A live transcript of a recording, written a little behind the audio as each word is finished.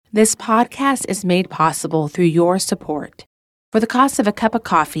This podcast is made possible through your support. For the cost of a cup of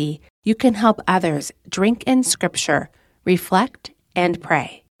coffee, you can help others drink in Scripture, reflect, and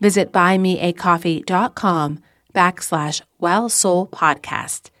pray. Visit buymeacoffee.com/WellSoul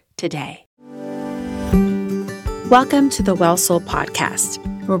Podcast today. Welcome to the Well Soul Podcast,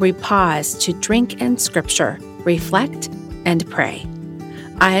 where we pause to drink in Scripture, reflect, and pray.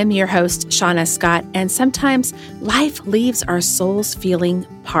 I am your host, Shauna Scott, and sometimes life leaves our souls feeling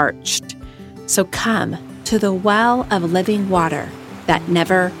parched. So come to the well of living water that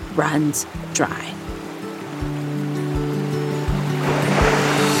never runs dry.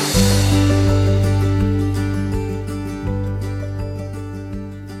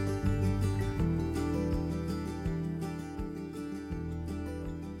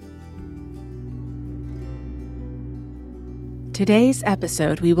 Today's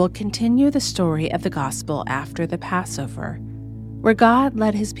episode, we will continue the story of the gospel after the Passover, where God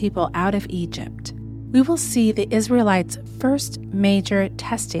led his people out of Egypt. We will see the Israelites' first major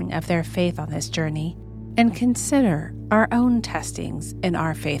testing of their faith on this journey and consider our own testings in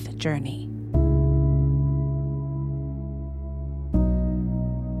our faith journey.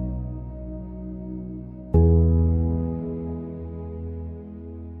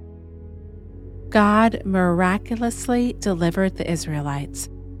 God miraculously delivered the Israelites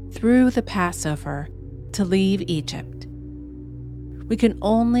through the Passover to leave Egypt. We can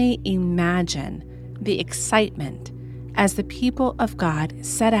only imagine the excitement as the people of God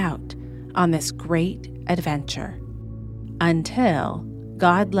set out on this great adventure until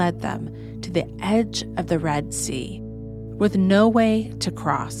God led them to the edge of the Red Sea with no way to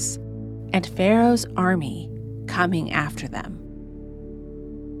cross and Pharaoh's army coming after them.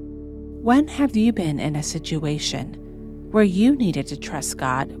 When have you been in a situation where you needed to trust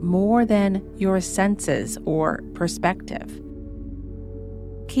God more than your senses or perspective?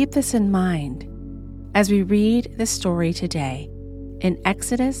 Keep this in mind as we read the story today in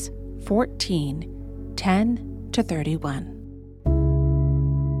Exodus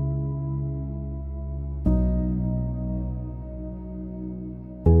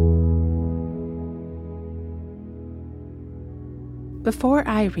Before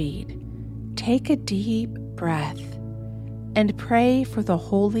I read, take a deep breath and pray for the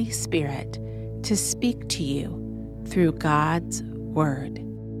Holy Spirit to speak to you through God's Word.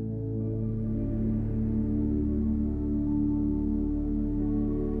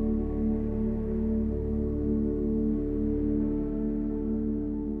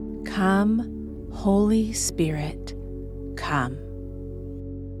 Come, Holy Spirit, come.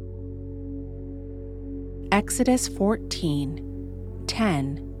 Exodus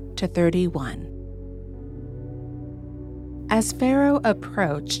 14:10-31. As Pharaoh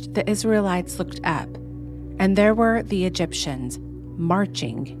approached, the Israelites looked up, and there were the Egyptians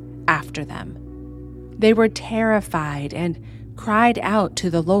marching after them. They were terrified and cried out to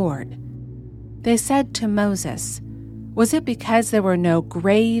the Lord. They said to Moses, "Was it because there were no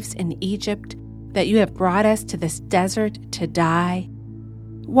graves in Egypt that you have brought us to this desert to die?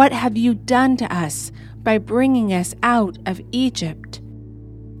 What have you done to us by bringing us out of Egypt?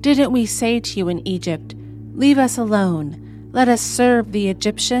 Didn't we say to you in Egypt, 'Leave us alone, let us serve the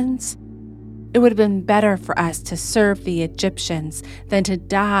Egyptians'? It would have been better for us to serve the Egyptians than to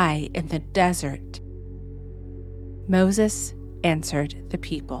die in the desert." Moses answered the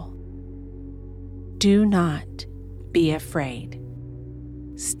people, "Do not be afraid.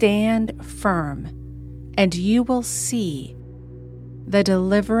 Stand firm, and you will see the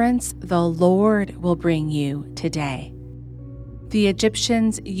deliverance the Lord will bring you today. The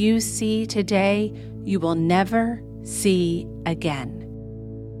Egyptians you see today, you will never see again.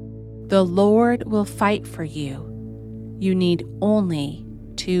 The Lord will fight for you. You need only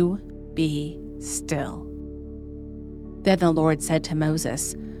to be still." Then the Lord said to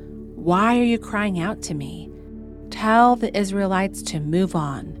Moses, "Why are you crying out to me? Tell the Israelites to move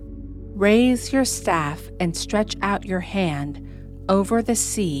on. Raise your staff and stretch out your hand over the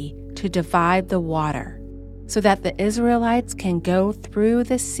sea to divide the water, so that the Israelites can go through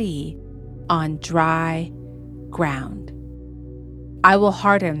the sea on dry ground. I will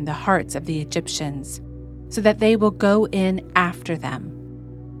harden the hearts of the Egyptians, so that they will go in after them,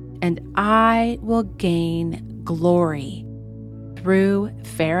 and I will gain glory through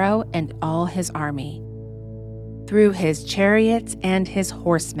Pharaoh and all his army, through his chariots and his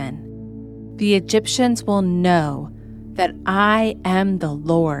horsemen. The Egyptians will know that I am the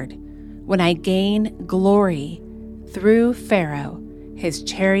Lord when I gain glory through Pharaoh, his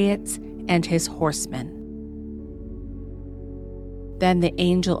chariots, and his horsemen." Then the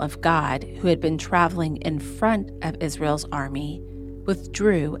angel of God, who had been traveling in front of Israel's army,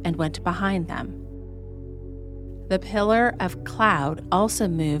 withdrew and went behind them. The pillar of cloud also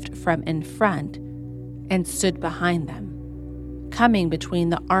moved from in front and stood behind them, coming between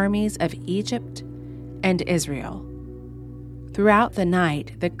the armies of Egypt and Israel. Throughout the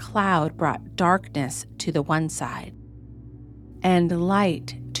night, the cloud brought darkness to the one side and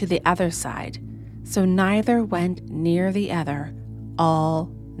light to the other side, so neither went near the other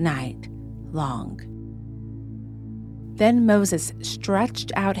all night long. Then Moses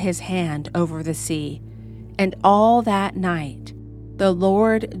stretched out his hand over the sea, and all that night the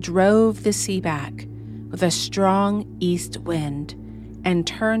Lord drove the sea back with a strong east wind and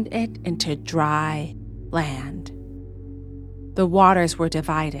turned it into dry land. The waters were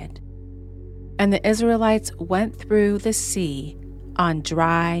divided, and the Israelites went through the sea on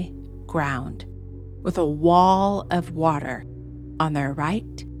dry ground, with a wall of water on their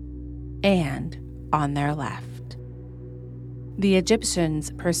right and on their left. The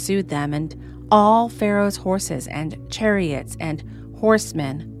Egyptians pursued them, and all Pharaoh's horses and chariots and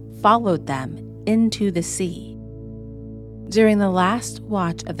horsemen followed them into the sea. During the last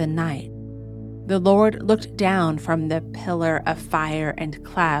watch of the night, the Lord looked down from the pillar of fire and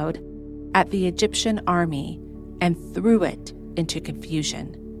cloud at the Egyptian army and threw it into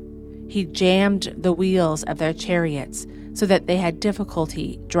confusion. He jammed the wheels of their chariots so that they had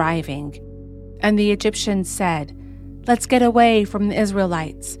difficulty driving. And the Egyptians said, "Let's get away from the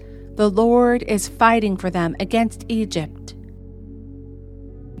Israelites. The Lord is fighting for them against Egypt."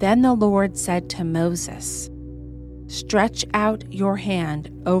 Then the Lord said to Moses, "Stretch out your hand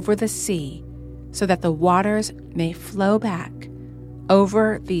over the sea so that the waters may flow back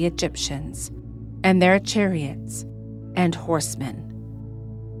over the Egyptians and their chariots and horsemen."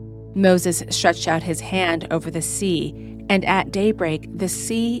 Moses stretched out his hand over the sea, and at daybreak the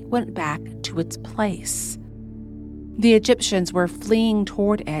sea went back to its place. The Egyptians were fleeing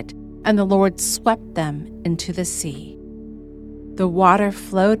toward it, and the Lord swept them into the sea. The water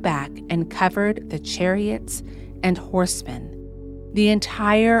flowed back and covered the chariots and horsemen, the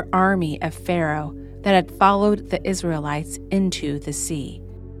entire army of Pharaoh that had followed the Israelites into the sea.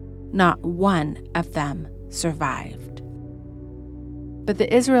 Not one of them survived. But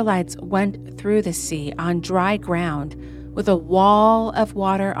the Israelites went through the sea on dry ground with a wall of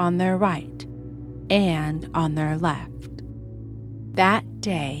water on their right and on their left. That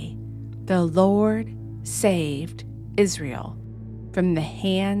day, the Lord saved Israel from the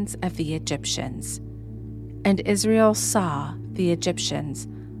hands of the Egyptians, and Israel saw the Egyptians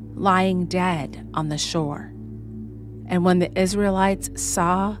lying dead on the shore. And when the Israelites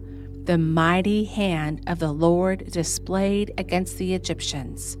saw the mighty hand of the Lord displayed against the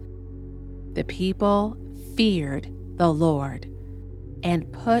Egyptians, the people feared the Lord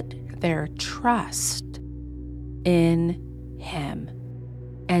and put their trust in him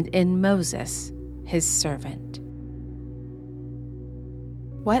and in Moses, his servant.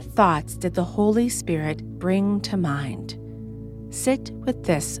 What thoughts did the Holy Spirit bring to mind? Sit with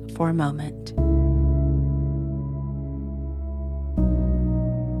this for a moment.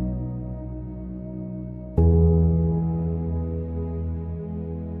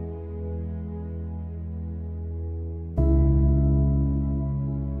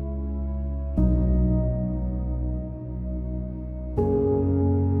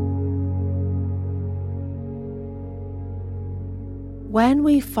 When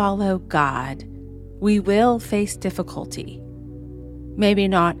we follow God, we will face difficulty. Maybe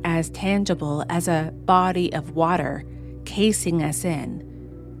not as tangible as a body of water casing us in.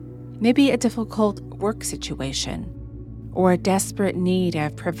 Maybe a difficult work situation or a desperate need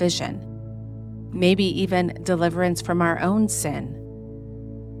of provision. Maybe even deliverance from our own sin.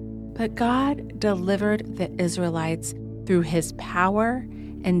 But God delivered the Israelites through his power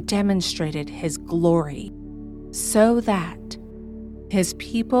and demonstrated his glory so that his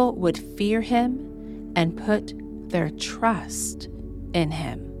people would fear him and put their trust in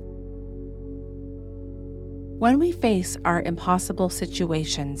him. When we face our impossible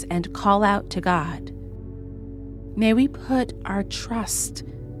situations and call out to God, may we put our trust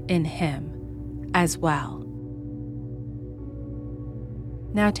in him as well.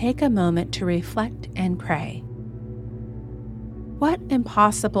 Now take a moment to reflect and pray. What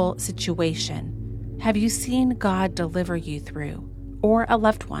impossible situation have you seen God deliver you through, or a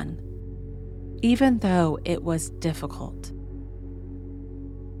loved one, even though it was difficult?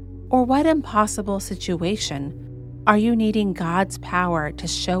 Or what impossible situation are you needing God's power to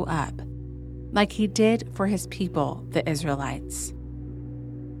show up, like he did for his people, the Israelites?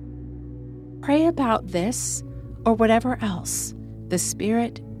 Pray about this or whatever else the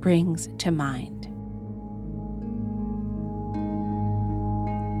Spirit brings to mind.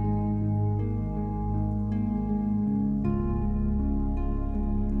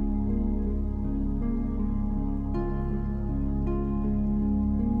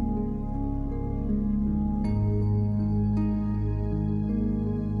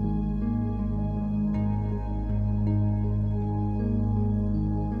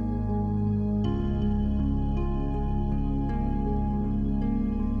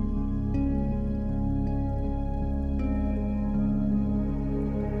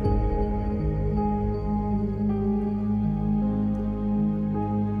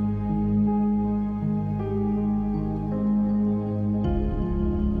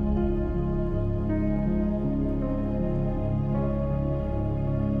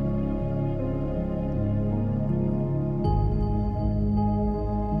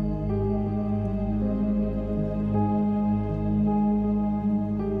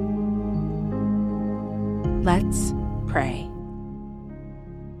 Let's pray.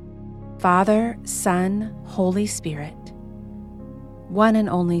 Father, Son, Holy Spirit, one and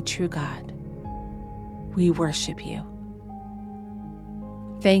only true God, we worship you.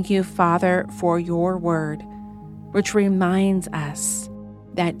 Thank you, Father, for your word, which reminds us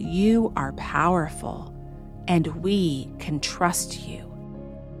that you are powerful and we can trust you.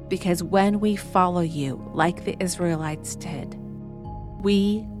 Because when we follow you like the Israelites did,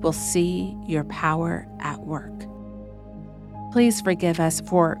 we will see your power at work. Please forgive us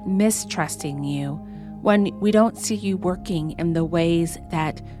for mistrusting you when we don't see you working in the ways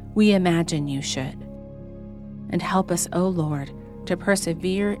that we imagine you should. And help us, O Lord, to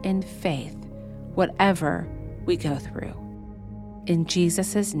persevere in faith, whatever we go through. In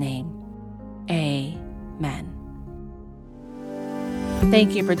Jesus' name, amen.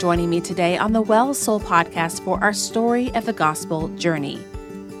 Thank you for joining me today on the Well Soul Podcast for our Story of the Gospel journey.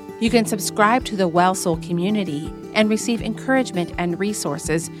 You can subscribe to the Well Soul community and receive encouragement and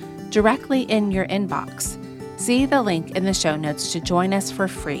resources directly in your inbox. See the link in the show notes to join us for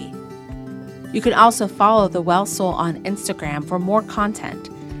free. You can also follow the Well Soul on Instagram for more content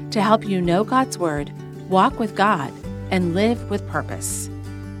to help you know God's Word, walk with God, and live with purpose.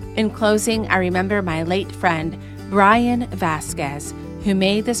 In closing, I remember my late friend, Brian Vasquez, who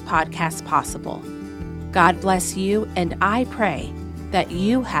made this podcast possible. God bless you, and I pray that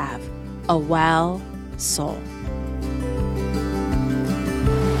you have a well soul.